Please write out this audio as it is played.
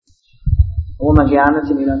Om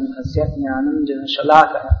Jnanatimirandhasya Jnananjana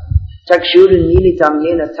Shalakaya Chakshurunmilitam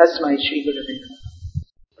Yena Tasmai Shri Gurave Namaha.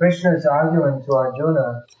 Krishna's argument to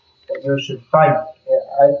Arjuna that you should fight,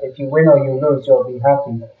 if you win or you lose, you'll be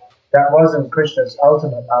happy. That wasn't Krishna's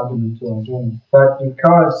ultimate argument to Arjuna. But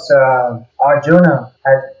because Arjuna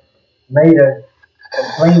had made a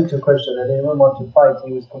complaint to Krishna that he didn't want to fight,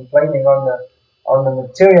 he was complaining on the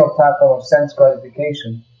material platform of sense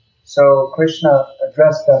gratification. So Krishna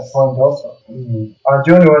addressed that point also.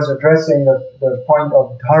 Arjuna was addressing the point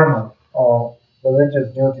of dharma, or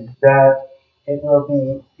religious duty, that it will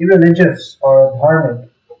be irreligious or dharmic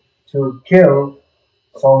to kill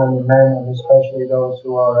so many men, and especially those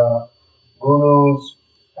who are gurus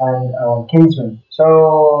and kinsmen.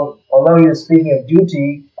 So, although he was speaking of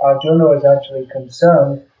duty, Arjuna was actually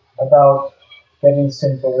concerned about getting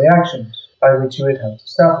sinful reactions, by which he would have to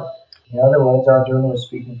stop it. In other words, Arjuna was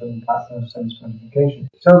speaking from the platform of sense gratification.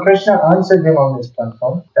 So Krishna answered him on this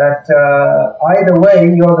platform that either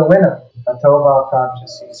way, you're the winner. If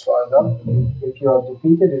you are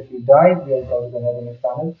defeated, if you die, you'll go to the heavenly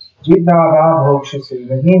planet.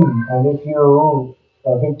 And if you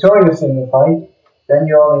are victorious in the fight, then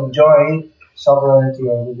you'll enjoy sovereignty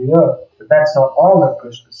over the earth. But that's not all that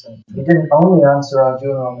Krishna said. He didn't only answer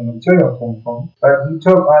Arjuna on the material platform, but he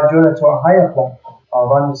took Arjuna to a higher platform of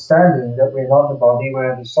understanding that we're not the body,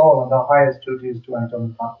 we're the soul, and our highest duty is to act on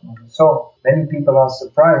the platform of the soul. Many people are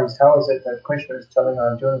surprised, how is it that Krishna is telling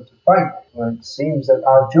Arjuna to fight? Well, it seems that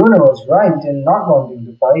Arjuna was right in not wanting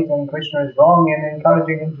to fight, and Krishna is wrong in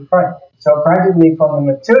encouraging him to fight. So practically from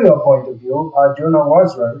the material point of view, Arjuna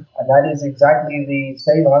was right, and that is exactly the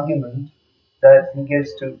same argument that he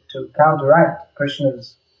gives to counteract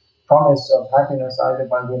Krishna's promise of happiness either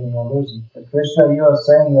by winning or losing. But Krishna, you are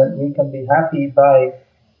saying that we can be happy by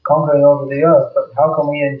conquering over the earth, but how can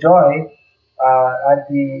we enjoy at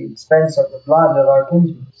the expense of the blood of our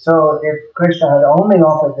kinsmen? So if Krishna had only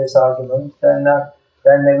offered this argument, then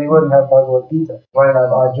we wouldn't have Bhagavad Gita. We might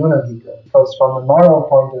have Arjuna Gita. Because from the moral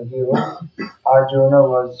point of view,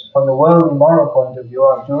 from the worldly moral point of view,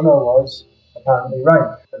 Arjuna was apparently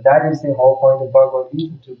right. But that is the whole point of Bhagavad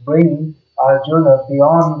Gita, to bring Arjuna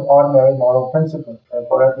beyond ordinary moral principles.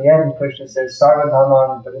 Therefore at the end, Krishna says,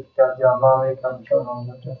 Sarvadharman Parityajya Mamekam Sharanam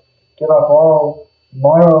Vraja. Give up all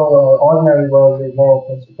moral or ordinary worldly moral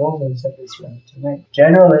principles and simply surrender to me.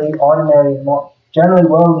 Generally,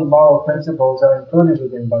 worldly moral principles are included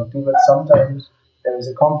within bhakti, but sometimes there is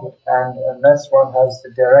a conflict. And unless one has the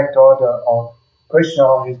direct order of Krishna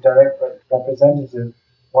or his direct representative,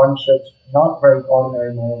 one should not break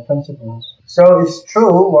ordinary moral principles. So it's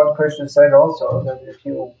true what Krishna said also, that if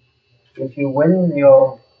you win,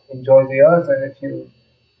 you'll enjoy the earth, and if you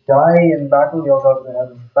die in battle, you'll go to the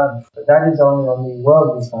heavenly planet. But that is only on the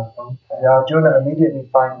worldly platform. And Arjuna immediately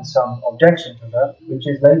finds some objection to that, which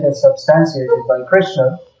is later substantiated by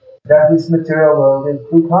Krishna, that this material world is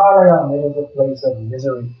dukhalayam, it is a place of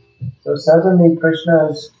misery. So certainly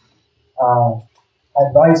Krishna's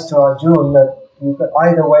advice to Arjuna that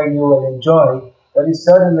either way you will enjoy, that is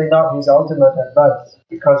certainly not his ultimate advice,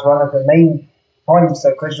 because one of the main points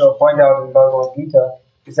that Krishna will point out in Bhagavad Gita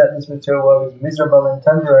is that this material world is miserable and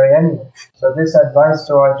temporary anyway. So this advice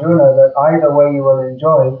to Arjuna that either way you will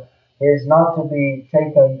enjoy is not to be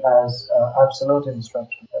taken as absolute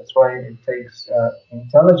instruction. That's why it takes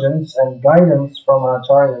intelligence and guidance from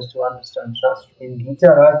acharyas to understand Shastra. In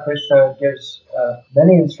Gita, Krishna gives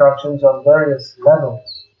many instructions on various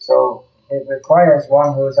levels. So it requires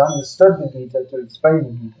one who has understood the Gita to explain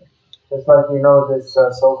the Gita. Just like we know this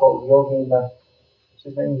so-called Yogi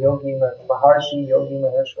Maharshi Yogi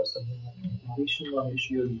Mahesh or something like that. Maharshi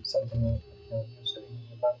Yogi, something like that.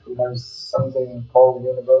 Who has something called the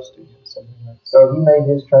university or something like that. So he made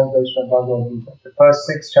his translation of Bhagavad Gita. The first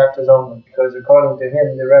 6 chapters only, because according to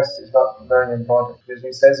him the rest is not very important. Because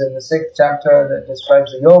he says in the 6th chapter that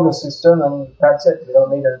describes the yoga system, and that's it. We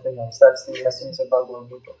don't need anything else. That's the essence of Bhagavad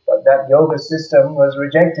Gita. But that yoga system was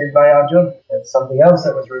rejected by Arjuna. That's something else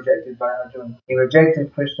that was rejected by Arjuna. He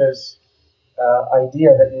rejected Krishna's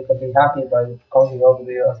idea that you can be happy by conquering over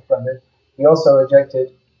the earth planet. He also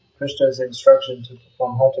rejected Krishna's instruction to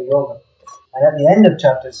perform Hatha Yoga. And at the end of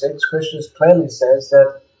chapter 6, Krishna clearly says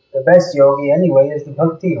that the best yogi anyway is the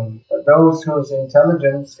bhakti yogi. But those whose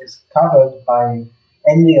intelligence is covered by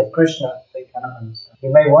envy of Krishna, they cannot understand.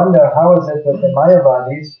 You may wonder, how is it that the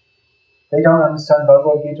Mayavadis, they don't understand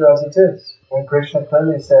Bhagavad Gita as it is? When Krishna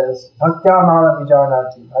clearly says, Bhaktya Mara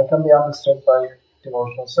Vijanati, I can be understood by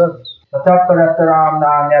devotional service.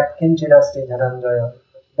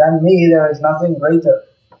 Than me there is nothing greater,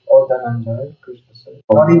 O Dhananjaya, Krishna necessarily.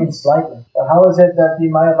 Not even slightly. But how is it that the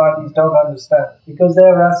Mayavadis don't understand? Because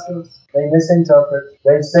they're rascals. They misinterpret.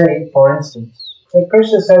 They say, for instance, so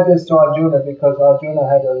Krishna said this to Arjuna because Arjuna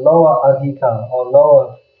had a lower adhikar, or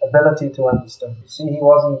lower ability to understand. You see, he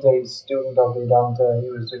wasn't a student of Vedanta.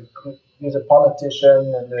 He was a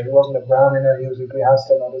politician, and he wasn't a brahmana. He was a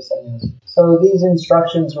grihastha, not a sannyasi. So these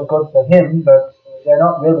instructions were good for him, but they're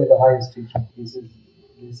not really the highest teaching. This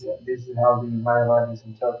is how the Mayavadis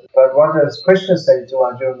interpret. But what does Krishna say to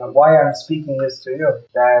Arjuna? Why I'm speaking this to you?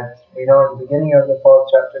 That we know at the beginning of the 4th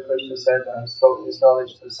chapter, Krishna said, I spoke this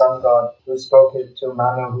knowledge to the sun god, who spoke it to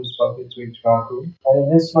Manu, who spoke it to Ikshvaku. And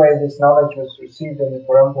in this way, this knowledge was received in the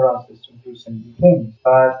parampara system through saintly kings.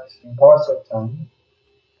 But in course of time,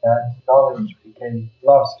 that knowledge became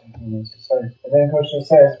lost in human society. And then Krishna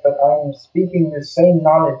says, but I am speaking the same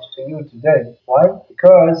knowledge to you today. Why?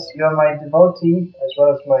 Because you are my devotee as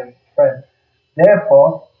well as my friend.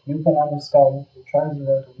 Therefore, you can understand the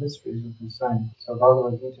transcendental mysteries of the science. So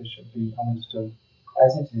Bhagavad Gita should be understood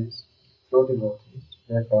as it is through devotees.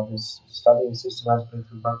 Therefore, this study systematically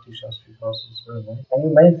through Bhakti Shastri course is very nice. And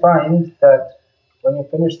you may find that when you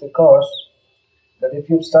finish the course, that if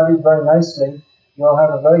you've studied very nicely, you'll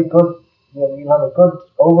have a very good, you'll have a good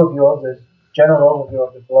overview of the general overview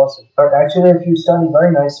of the philosophy. But actually, if you study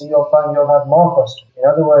very nicely, you'll find you'll have more questions. In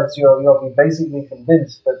other words, you'll be basically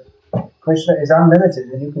convinced that Krishna is unlimited,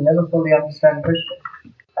 and you can never fully understand Krishna.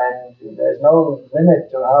 And there's no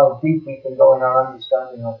limit to how deep we can go in our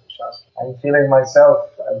understanding of the Shastra. I'm feeling myself,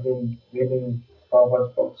 I've been reading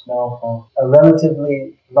Prabhupada's books now for a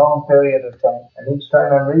relatively long period of time. And each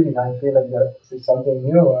time I'm reading, I'm feeling that this is something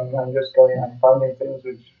new. I'm finding things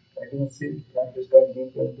which I didn't see. I'm just going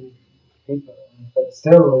deeper and deeper. But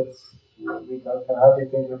still, we can hardly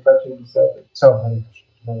think we're touching the surface. So,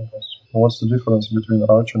 another question. What's the difference between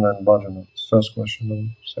archana and bhajana? First question, and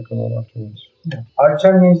second one afterwards. Yeah.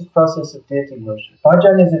 Archana means process of deity worship.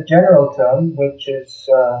 Bhajan is a general term which is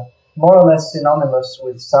more or less synonymous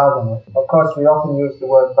with sadhana. Of course, we often use the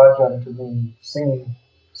word bhajan to mean singing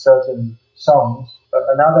certain songs, but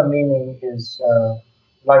another meaning is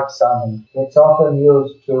like sadhana. It's often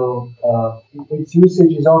used to, its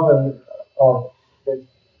usage is often of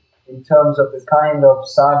in terms of the kind of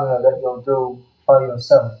sadhana that you'll do for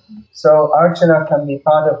yourself. So archana can be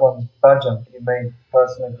part of one's bhajan. You may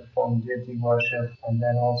personally perform deity worship and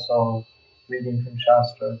then also reading from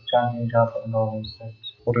Shastra, chanting japa and all those things.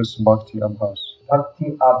 What is bhakti abhas?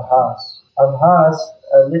 Bhakti abhas. Abhas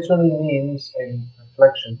literally means a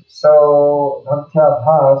reflection. So bhakti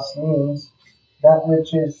abhas means that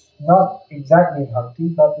which is not exactly bhakti,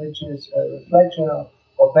 but which is a reflection of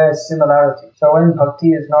or bears similarity. So when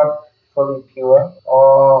bhakti is not fully pure,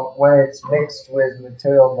 or when it's mixed with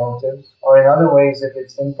material motives, or in other ways if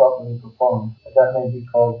it's improperly performed, that may be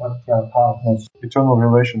called bhakti abhas. Eternal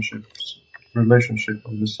relationship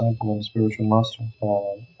of disciple and spiritual master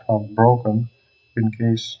are broken in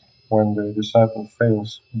case when the disciple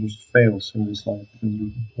just fails in this life.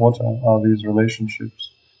 What are these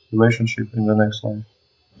relationships? Relationship in the next life?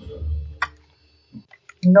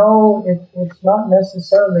 No, it's not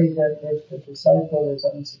necessarily that if the disciple is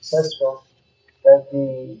unsuccessful, that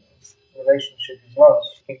the relationship is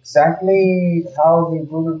lost. Exactly how the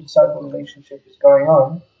guru-disciple relationship is going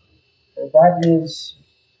on, that is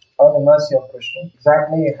by the mercy of Krishna.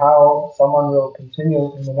 Exactly how someone will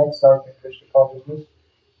continue in the next life in Krishna consciousness,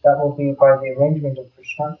 that will be by the arrangement of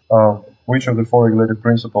Krishna. Which of the four regulated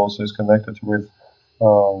principles is connected with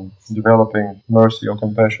developing mercy or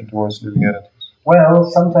compassion towards living entities? Well,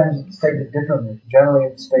 sometimes it's stated differently. Generally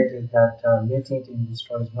it's stated that meat eating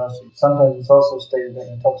destroys mercy. Sometimes it's also stated that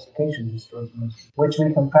intoxication destroys mercy, which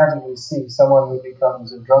we can practically see. Someone who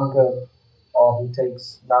becomes a drunkard or who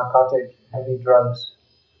takes narcotic, heavy drugs,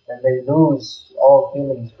 and they lose all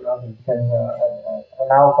feelings for others.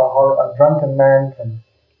 A drunken man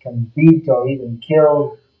can beat or even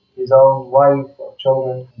kill his own wife or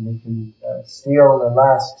children, and they can steal the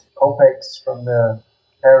last kopecks from their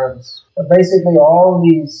parents. But basically, all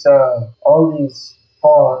these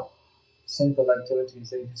four sinful activities,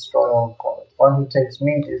 they destroy all quality. One who takes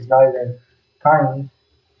meat is neither kind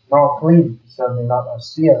nor clean, certainly not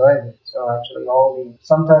austere either. So actually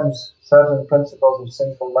sometimes certain principles of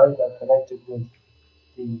sinful life are connected with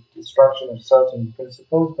the destruction of certain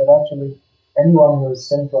principles, but actually anyone who is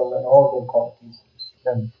sinful in all their qualities,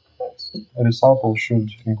 then that's A disciple should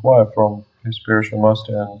inquire from his spiritual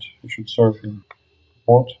master and he should serve him.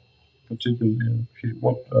 What should he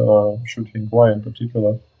inquire in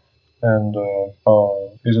particular? And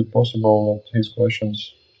is it possible that his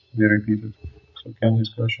questions be repeated? So can his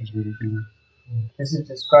questions be repeated? This is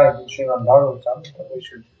described in Srimad Bhagavatam, that we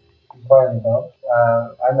should inquiring about.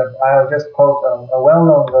 I'll just quote a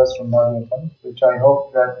well-known verse from Bhagavatam, which I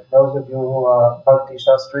hope that those of you who are Bhakti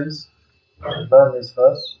Shastris should learn this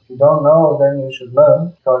verse. If you don't know, then you should learn,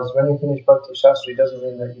 because when you finish Bhakti Shastri, it doesn't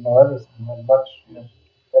mean that you know everything. Much,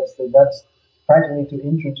 that's practically to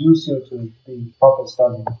introduce you to the proper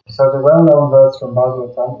study. So the well-known verse from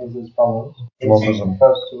Bhagavatam is as follows. It's the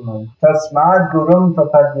first two lines. Tasmad gurum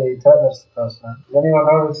prapadyeta, that's the first line. Does anyone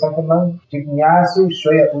know the second line? Jignasu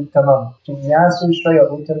shreya uttamam. Jignasu shreya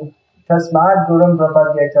uttamam. Tasmad gurum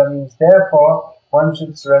prapadyeta means therefore one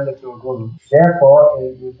should surrender to a guru. Therefore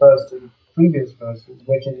it refers to the previous verses,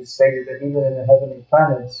 which it is stated that even in the heavenly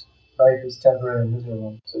planets, life is temporary and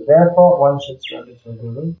miserable. So therefore, one should surrender to a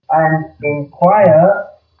guru and inquire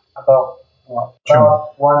about what?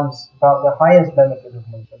 About the highest benefit of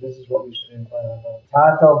life. So this is what we should inquire about.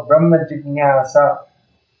 Tato Brahma Jignasa.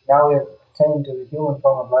 Now we have attained to the human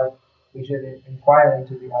form of life. We should inquire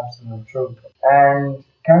into the absolute truth. And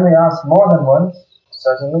can we ask more than once?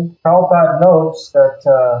 Certainly. Prabhupada notes that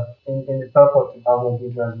in the purport of Bhagavad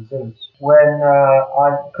Gita as it is, when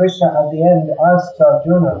Krishna at the end asked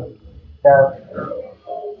Arjuna that,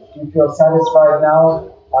 do you feel satisfied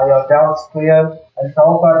now? Are your doubts cleared? And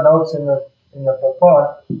Prabhupada notes in the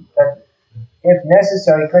purport that if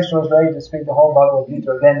necessary, Krishna was ready to speak the whole Bhagavad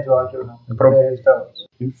Gita again to Arjuna to clear his doubts.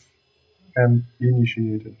 If an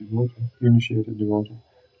initiated devotee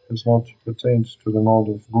has not attained to the mode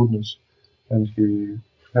of goodness, and he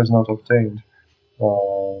has not obtained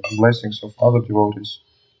blessings of other devotees,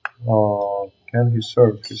 can he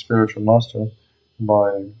serve his spiritual master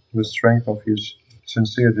by the strength of his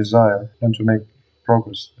sincere desire and to make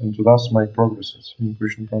progress, and to thus make progresses in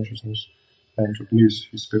Krishna consciousness and to please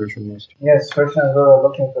his spiritual master? Yes, Krishna and Guru are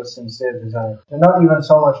looking for sincere desire. They're not even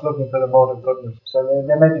so much looking for the mode of goodness. So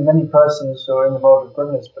there may be many persons who are in the mode of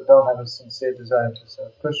goodness but don't have a sincere desire to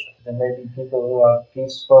serve Krishna. There may be people who are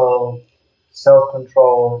peaceful,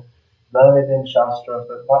 self-controlled, learned in Shastra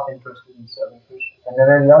but not interested in serving Krishna. And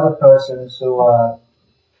there may be other persons who are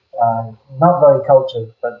not very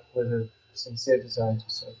cultured but with a sincere desire to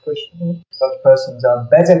serve Krishna. Such persons are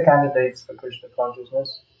better candidates for Krishna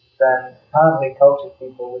consciousness than apparently cultured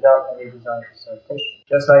people without any desire to serve Krishna.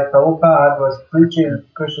 Just like Prabhupada was preaching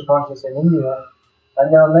Krishna consciousness in India,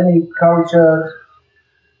 and there are many cultured,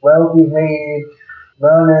 well-behaved,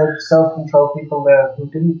 learned, self-controlled people there who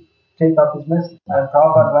didn't take up his message. And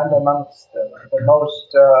Prabhupada went amongst the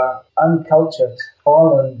most uncultured,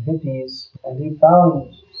 fallen hippies, and he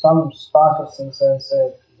found some spark of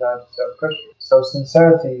sincerity that Krishna. So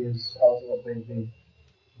sincerity is ultimately the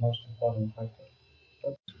most important factor.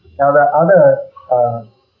 Now the other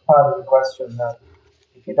part of the question that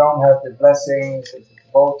if you don't have the blessings of the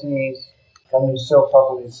devotees, can you still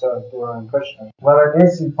properly serve Guru and Krishna? Well, it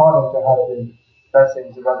is important to have the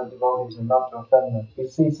blessings of other devotees and not to offend them. You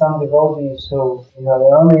see some devotees who,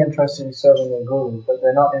 they're only interested in serving their Guru, but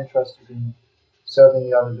they're not interested in serving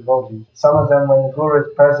the other devotees. Some of them, when the Guru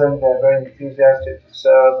is present, they're very enthusiastic to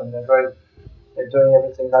serve and they're doing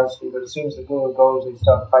everything nicely, but as soon as the Guru goes, they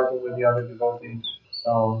start fighting with the other devotees.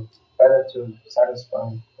 So it's better to satisfy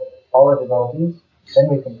all the devotees, then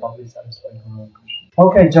we can probably satisfy Guru and Krishna.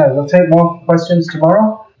 Okay, Jai, we'll take more questions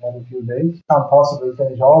tomorrow in a few days. Can't possibly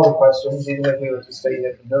finish all the questions, even if we were to stay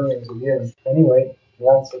here for millions of years. Anyway, the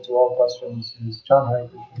answer to all questions is Chant Hare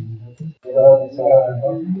Krishna.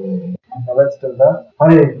 Now let's do that.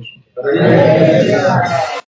 Hare Krishna.